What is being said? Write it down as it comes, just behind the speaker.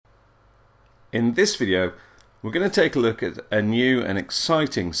In this video, we're going to take a look at a new and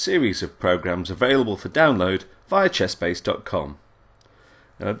exciting series of programs available for download via chessbase.com.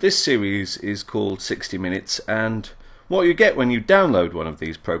 This series is called 60 Minutes, and what you get when you download one of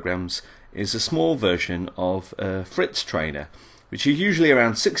these programs is a small version of Fritz Trainer, which is usually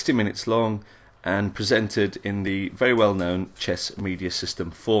around 60 minutes long and presented in the very well-known Chess Media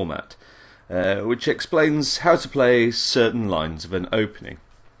System format, which explains how to play certain lines of an opening.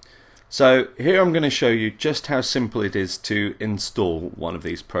 So here I'm going to show you just how simple it is to install one of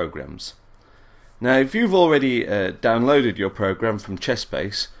these programs. Now, if you've already downloaded your program from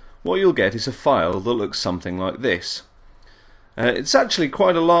ChessBase, what you'll get is a file that looks something like this. It's actually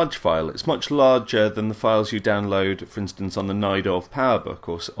quite a large file. It's much larger than the files you download, for instance, on the Najdorf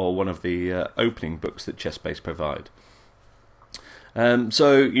PowerBook or one of the opening books that ChessBase provide.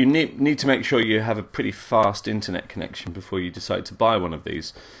 So you need to make sure you have a pretty fast internet connection before you decide to buy one of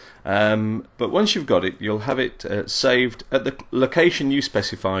these. But once you've got it, you'll have it saved at the location you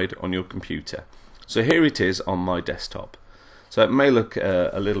specified on your computer. So here it is on my desktop. So it may look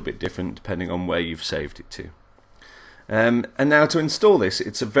a little bit different depending on where you've saved it to. And now to install this,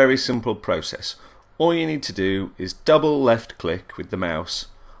 it's a very simple process. All you need to do is double left click with the mouse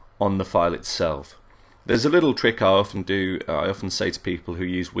on the file itself. There's a little trick I often do. I often say to people who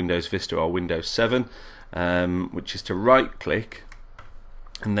use Windows Vista or Windows 7, which is to right click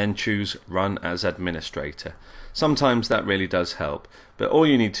and then choose Run as Administrator. Sometimes that really does help, but all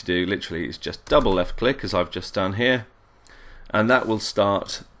you need to do literally is just double left click, as I've just done here, and that will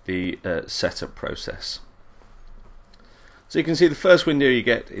start the setup process. So you can see the first window you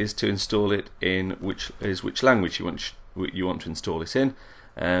get is to install it in which language you want to install it in.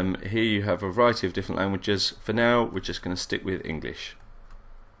 Here you have a variety of different languages. For now, we're just going to stick with English.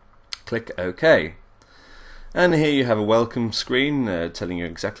 Click OK. And here you have a welcome screen telling you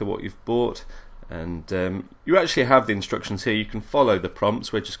exactly what you've bought, and you actually have the instructions here. You can follow the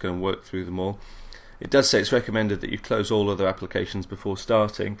prompts. We're just going to work through them all. It does say it's recommended that you close all other applications before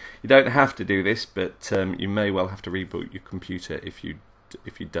starting. You don't have to do this, but you may well have to reboot your computer if you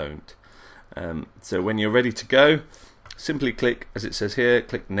don't. So when you're ready to go, simply click, as it says here,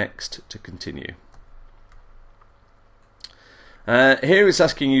 click Next to continue. Here it's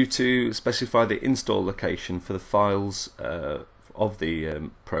asking you to specify the install location for the files of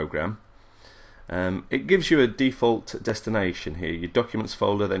the program. It gives you a default destination here, your Documents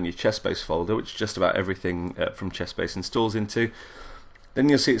folder, then your ChessBase folder, which just about everything from ChessBase installs into. Then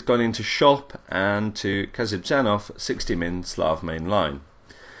you'll see it's gone into Shop and to Kazibzhanov 60 min Slav main line.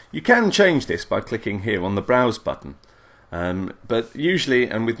 You can change this by clicking here on the Browse button. But usually,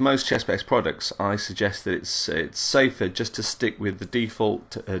 and with most ChessBase products, I suggest that it's safer just to stick with the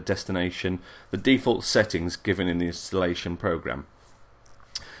default destination, the default settings given in the installation program.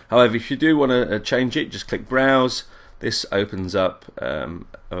 However, if you do want to change it, just click Browse. This opens up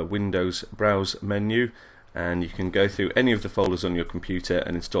a Windows Browse menu, and you can go through any of the folders on your computer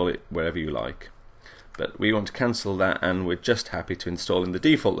and install it wherever you like. But we want to cancel that, and we're just happy to install in the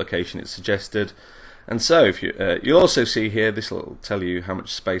default location it's suggested. And so if you'll also see here, this will tell you how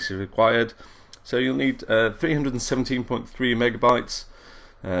much space is required. So you'll need 317.3 megabytes.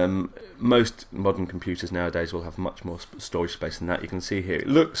 Most modern computers nowadays will have much more storage space than that. You can see here it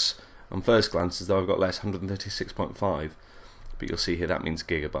looks on first glance as though I've got less, 136.5, but you'll see here that means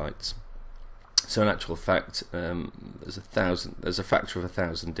gigabytes. So in actual fact, there's a factor of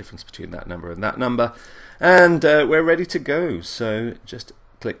 1,000 difference between that number and that number, and we're ready to go. So just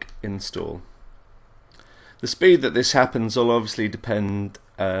click Install. The speed that this happens will obviously depend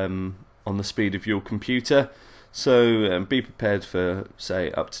on the speed of your computer, so be prepared for,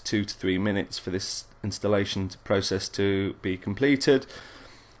 say, up to 2 to 3 minutes for this installation process to be completed.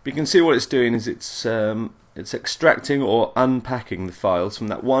 But you can see what it's doing is it's extracting or unpacking the files from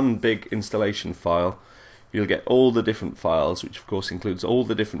that one big installation file. You'll get all the different files, which of course includes all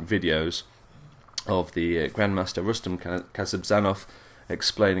the different videos of the Grandmaster Rustam Kazibzhanov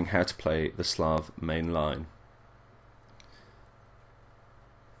explaining how to play the Slav main line.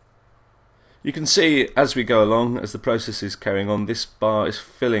 You can see as we go along, as the process is carrying on, this bar is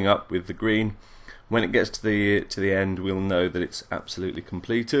filling up with the green. When it gets to the end, we'll know that it's absolutely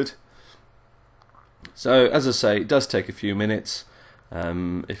completed. So as I say, it does take a few minutes.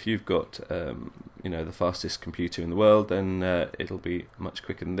 If you've got the fastest computer in the world, then it'll be much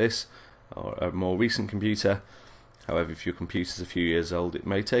quicker than this, or a more recent computer. However, if your computer's a few years old, it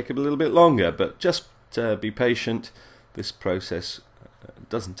may take a little bit longer, but just be patient. This process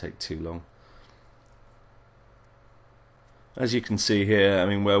doesn't take too long. As you can see here, I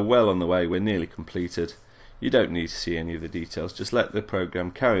mean, we're well on the way, we're nearly completed. You don't need to see any of the details, just let the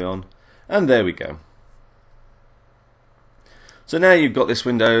program carry on, And there we go. So now you've got this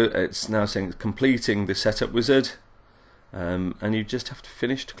window. It's now saying it's completing the setup wizard, and you just have to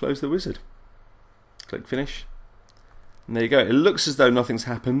finish to close the wizard. Click finish, and there you go. It looks as though nothing's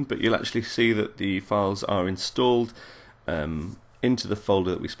happened, but you'll actually see that the files are installed into the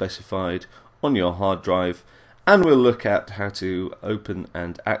folder that we specified on your hard drive, and we'll look at how to open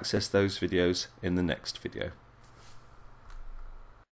and access those videos in the next video.